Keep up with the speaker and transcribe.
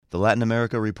The Latin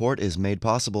America Report is made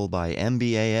possible by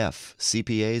MBAF,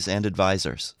 CPAs and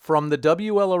advisors. From the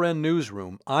WLRN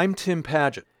Newsroom, I'm Tim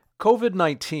Padgett.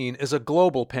 COVID-19 is a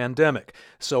global pandemic,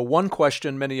 so one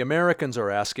question many Americans are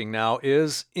asking now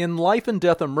is, in life and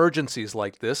death emergencies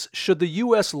like this, should the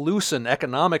U.S. loosen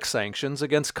economic sanctions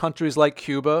against countries like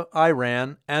Cuba,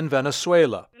 Iran, and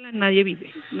Venezuela? Nadie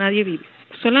vive.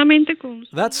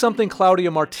 That's something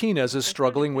Claudia Martinez is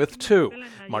struggling with, too.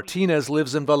 Martinez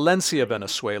lives in Valencia,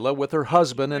 Venezuela, with her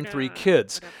husband and 3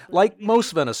 kids. Like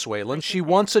most Venezuelans, she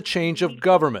wants a change of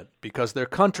government because their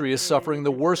country is suffering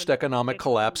the worst economic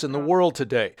collapse in the world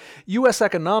today. U.S.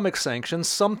 economic sanctions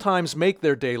sometimes make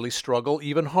their daily struggle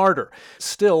even harder.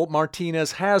 Still,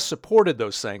 Martinez has supported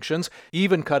those sanctions,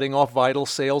 even cutting off vital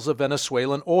sales of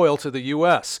Venezuelan oil to the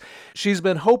U.S. She's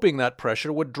been hoping that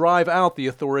pressure would drive out the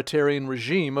authoritarian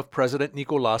regime of President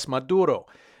Nicolás Maduro.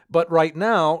 But right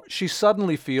now, she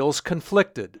suddenly feels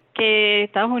conflicted.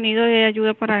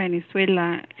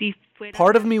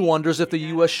 Part of me wonders if the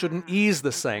U.S. shouldn't ease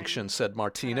the sanctions, said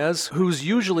Martinez, whose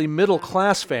usually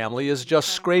middle-class family is just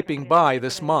scraping by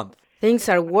this month. Things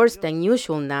are worse than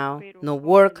usual now. No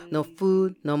work, no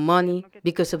food, no money,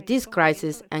 because of this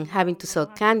crisis and having to sell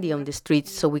candy on the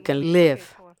streets so we can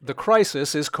live. The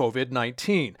crisis is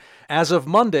COVID-19. As of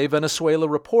Monday, Venezuela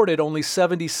reported only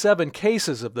 77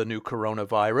 cases of the new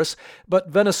coronavirus, but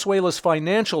Venezuela's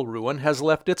financial ruin has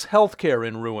left its healthcare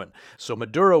in ruin. So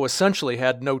Maduro essentially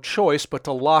had no choice but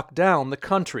to lock down the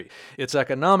country. Its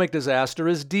economic disaster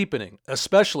is deepening,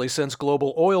 especially since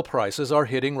global oil prices are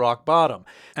hitting rock bottom.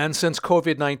 And since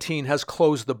COVID-19 has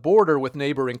closed the border with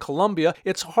neighboring Colombia,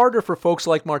 it's harder for folks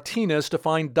like Martinez to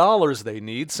find dollars they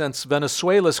need since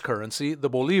Venezuela's currency, the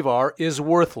Bolivar, is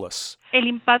worthless.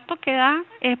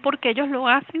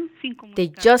 They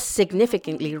just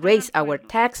significantly raise our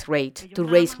tax rate to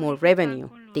raise more revenue.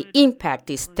 The impact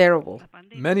is terrible.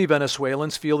 Many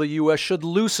Venezuelans feel the U.S. should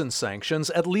loosen sanctions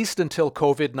at least until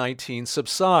COVID-19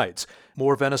 subsides.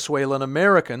 More Venezuelan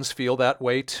Americans feel that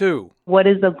way, too. What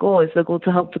is the goal? Is the goal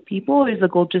to help the people, or is the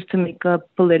goal just to make a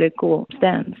political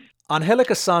stance?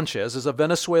 Angelica Sanchez is a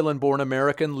Venezuelan-born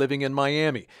American living in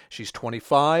Miami. She's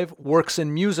 25, works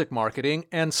in music marketing,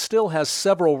 and still has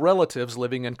several relatives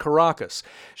living in Caracas.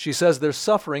 She says their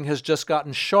suffering has just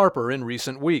gotten sharper in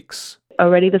recent weeks.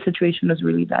 Already the situation is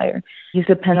really dire. You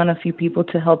depend on a few people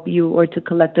to help you or to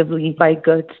collectively buy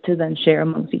goods to then share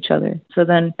amongst each other. So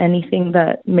then anything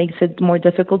that makes it more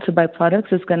difficult to buy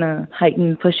products is going to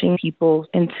heighten pushing people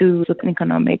into the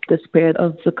economic despair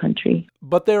of the country.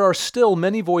 But there are still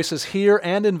many voices here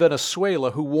and in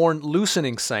Venezuela who warn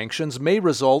loosening sanctions may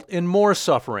result in more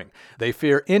suffering. They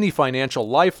fear any financial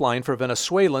lifeline for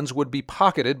Venezuelans would be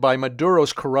pocketed by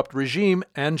Maduro's corrupt regime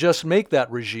and just make that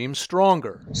regime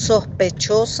stronger.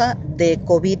 Sospechosa de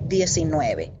COVID-19.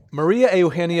 Maria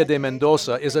Eugenia de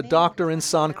Mendoza is a doctor in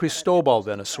San Cristobal,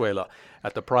 Venezuela.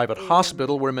 At the private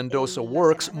hospital where Mendoza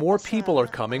works, more people are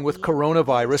coming with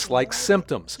coronavirus-like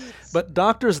symptoms. But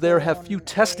doctors there have few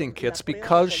testing kits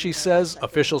because, she says,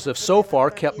 officials have so far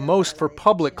kept most for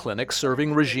public clinics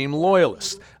serving regime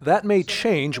loyalists. That may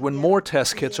change when more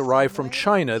test kits arrive from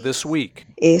China this week.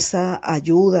 So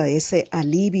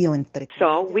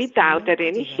we doubt that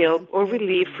any help or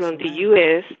relief from the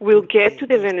U.S. will get to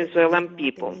the Venezuelan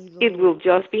people. It will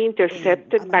just be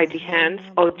intercepted by the hands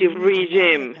of the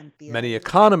regime. Many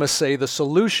economists say the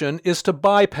solution is to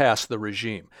bypass the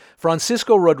regime.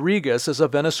 Francisco Rodriguez is a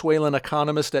Venezuelan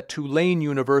economist at Tulane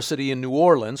University in New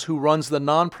Orleans who runs the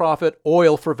nonprofit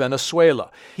Oil for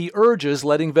Venezuela. He urges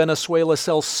letting Venezuela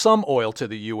sell some oil to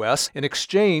the U.S. in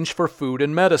exchange for food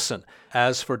and medicine.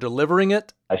 As for delivering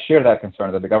it, I share that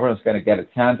concern that the government's going to get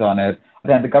its hands on it.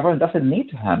 Then the government doesn't need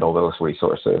to handle those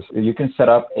resources. You can set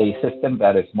up a system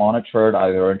that is monitored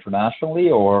either internationally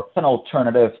or an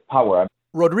alternative power.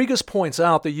 Rodriguez points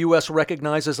out the U.S.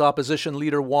 recognizes opposition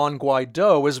leader Juan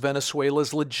Guaido as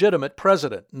Venezuela's legitimate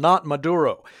president, not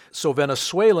Maduro. So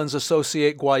Venezuelans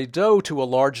associate Guaido to a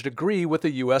large degree with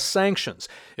the U.S. sanctions.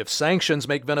 If sanctions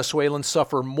make Venezuelans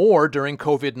suffer more during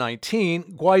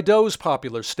COVID-19, Guaido's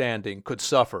popular standing could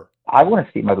suffer. I want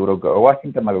to see Maduro go. I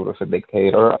think that Maduro is a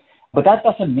dictator. But that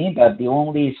doesn't mean that the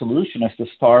only solution is to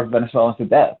starve Venezuelans to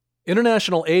death.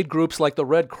 International aid groups like the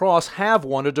Red Cross have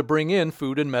wanted to bring in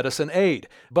food and medicine aid,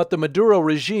 but the Maduro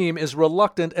regime is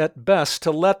reluctant at best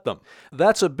to let them.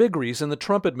 That's a big reason the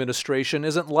Trump administration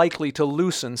isn't likely to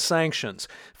loosen sanctions.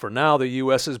 For now, the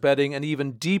U.S. is betting an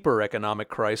even deeper economic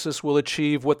crisis will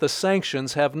achieve what the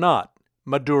sanctions have not: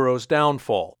 Maduro's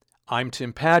downfall. I'm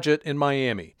Tim Padgett in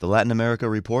Miami. The Latin America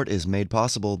Report is made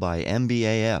possible by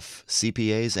MBAF,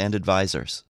 CPAs and advisors.